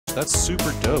That's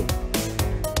super dope.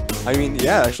 I mean,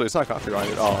 yeah, actually, it's not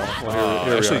copyrighted. Oh, well,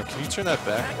 here actually, we are. can you turn that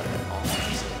back?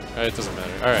 Alright, it doesn't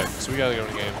matter. Alright, so we gotta go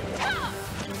in the game.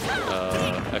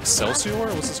 Excelsior?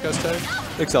 What's this guy's tag?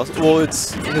 Excelsior. Well,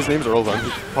 his name's EarlofM. He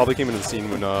probably came into the scene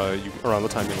when around the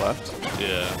time you left.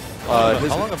 Yeah.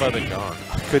 How long have I been gone?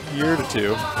 Good year to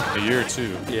two. A year or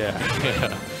two. Yeah.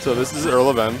 Yeah. So this is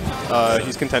EarlofM.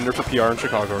 He's contender for PR in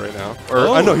Chicago right now.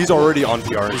 Or no, he's already on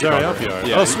PR in He's Chicago. already on PR.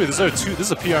 Yeah. Oh, sweet. This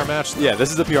is a PR match. Though. Yeah,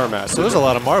 this is a PR match. So there's a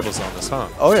lot of marbles on this, huh?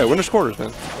 Oh yeah, winner's quarters,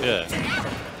 man. Yeah.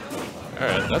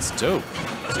 Alright, that's dope.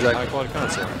 It's a high quality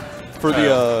console. For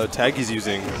the tag he's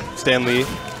using, Stan Lee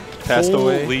passed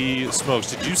away. Holy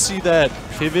smokes. Did you see that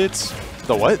pivot?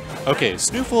 The what? Okay,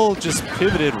 SNooFL just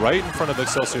pivoted right in front of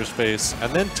Excelsior's face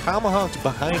and then tomahawked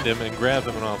behind him and grabbed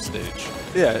him off stage.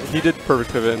 Yeah, he did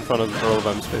perfect pivot in front of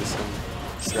EarlofM's face and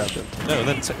grabbed him. No,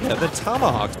 then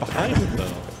tomahawked behind him,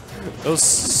 though. That was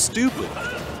stupid.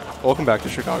 Welcome back to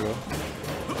Chicago.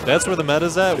 That's where the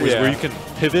meta's at, where you can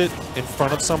pivot in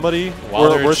front of somebody while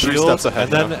they're in 3 shield, steps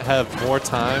ahead and then have more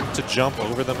time to jump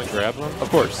over them and grab them. Of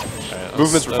course. Right,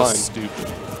 Movements were fine. Stupid.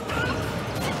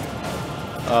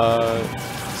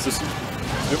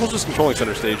 SNooFL's just controlling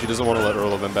center stage. He doesn't want to let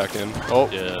EarlofM back in. Oh,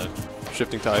 Yeah.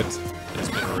 shifting tides. He's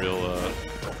been a real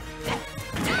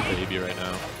baby right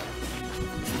now.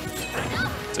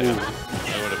 Damn.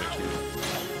 That would have been cute.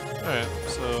 Alright,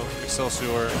 so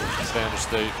Excelsior, Spanish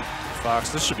State, Fox.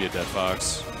 This should be a dead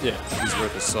Fox. Yeah. He's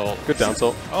worth his salt. Good down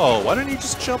tilt. Oh, why didn't he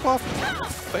just jump off?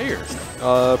 Fair.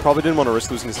 Probably didn't want to risk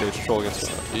losing stage control against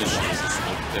him. Yeah.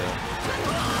 You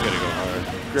gotta go hard.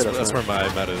 That's where my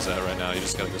meta is at right now. You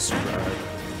just gotta go super hard.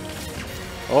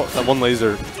 Oh, that one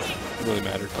laser really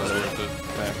mattered. That was worth it.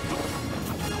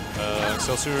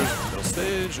 Excelsior, middle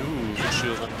stage. Ooh, good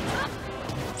shielding.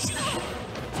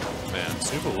 Man,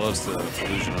 SNooFL loves the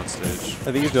illusion on stage.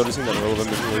 I think he's noticing that EarlofM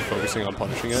isn't really focusing on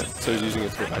punishing it, so he's using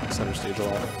it to get back to center stage a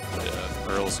lot. Yeah,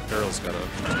 Earl's gotta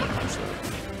punch that.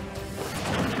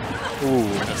 Ooh,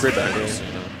 great back air.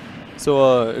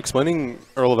 So, explaining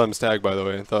EarlofM's tag, by the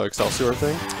way, the Excelsior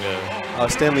thing. Yeah.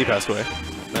 Stan Lee passed away.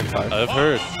 95. I've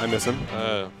heard. I miss him.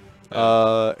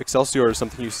 Excelsior is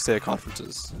something you used to say at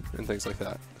conferences and things like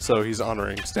that. So he's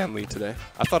honoring Stan Lee today.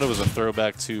 I thought it was a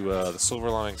throwback to the Silver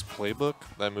Linings Playbook,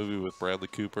 that movie with Bradley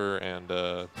Cooper and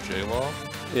J-Law.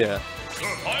 Yeah.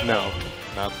 No.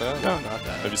 Not that? No, not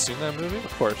that. Have you seen that movie?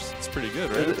 Of course. It's pretty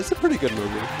good, right? It's a pretty good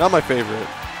movie. Not my favorite.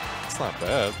 It's not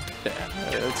bad. Yeah,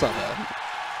 it's not bad.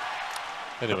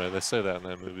 Anyway, they say that in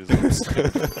that movie.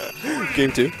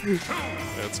 Game 2. Yeah,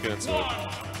 let's get into it.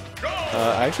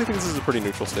 I actually think this is a pretty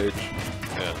neutral stage.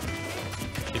 Yeah.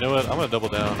 You know what? I'm going to double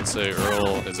down and say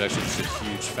Earl is actually just a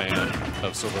huge fan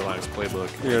of Silver Linings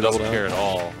Playbook. He doesn't care at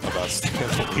all about Stan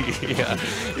Lee. Yeah.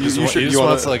 He just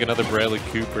wants like another Bradley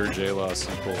Cooper J-Law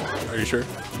sequel. Are you sure?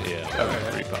 Yeah,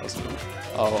 Okay. pretty positive.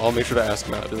 I'll make sure to ask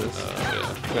him after this.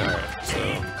 Yeah. Alright, so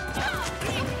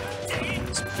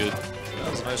it's good. That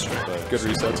was a nice trick. Good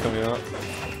resets coming out.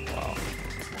 Wow.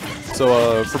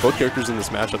 So for both characters in this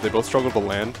matchup, they both struggle to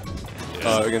land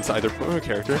against either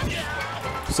character.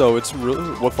 So it's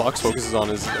really what Fox focuses on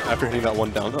is after hitting that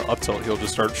one down up tilt, he'll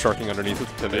just start sharking underneath with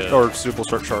the pivot, or SNooFL will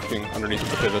start sharking underneath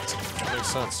with the pivots. That makes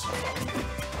sense.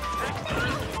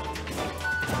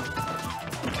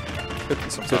 Good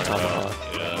tomahawk.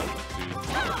 Yeah, dude.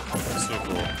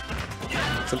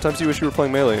 SNooFL. Sometimes you wish you were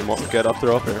playing melee and won't get up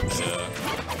throw up air. Yeah.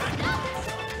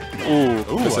 Ooh, I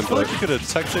feel like you could have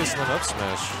tech chased and then up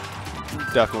smash.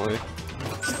 Definitely.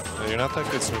 Yeah, you're not that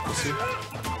good, SNooFL. See?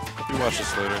 You watch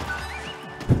this later.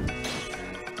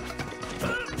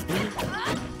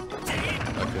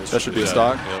 Okay, That should be a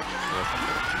stock. Yep.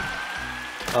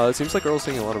 It seems like Earl's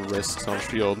taking a lot of risks on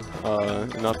shield,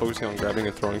 and not focusing on grabbing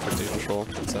and throwing for stage control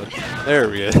instead. There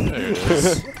we go. There it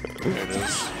is. There it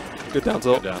is. Good down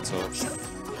tilt. Good down tilt.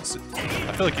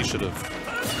 I feel like he should have.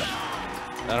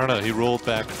 I don't know. He rolled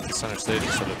back to the center stage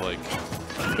instead of like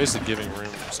basically giving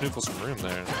room, SNooFL some room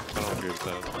there. I don't agree with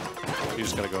that. You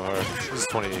just gotta go hard. This is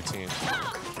 2018.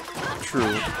 True.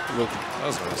 That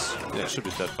was nice. Yeah, it should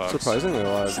be dead Fox. Surprisingly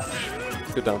alive.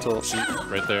 Good down tilt.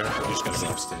 Right there. You just gotta go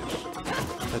off stage.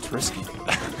 That's risky.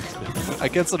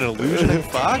 Against an illusion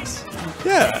Fox?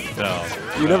 Yeah. No.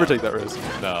 You never take that risk.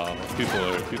 No. People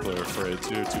are afraid.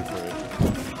 You're too afraid.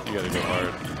 You gotta go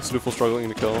hard. SNooFL struggling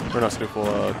to kill. Or not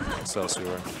SNooFL,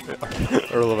 Excelsior.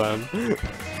 EarlofM.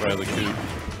 Bradley Coop.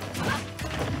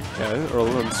 Yeah,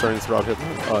 EarlofM starting to throw out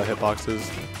hitboxes.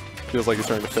 Feels like he's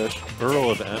starting to fish.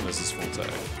 EarlofM is his full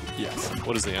tag. Yes.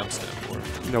 What does the M stand for?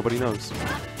 Nobody knows.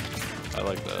 I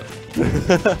like that.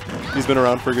 He's been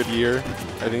around for a good year.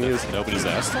 I think he is. Nobody's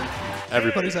asked him?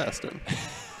 Everybody's asked him.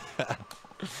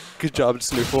 Good job,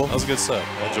 SNooFL. That was a good set.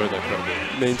 I enjoyed that quite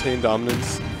a bit. Maintained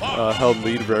dominance, held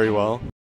lead very well.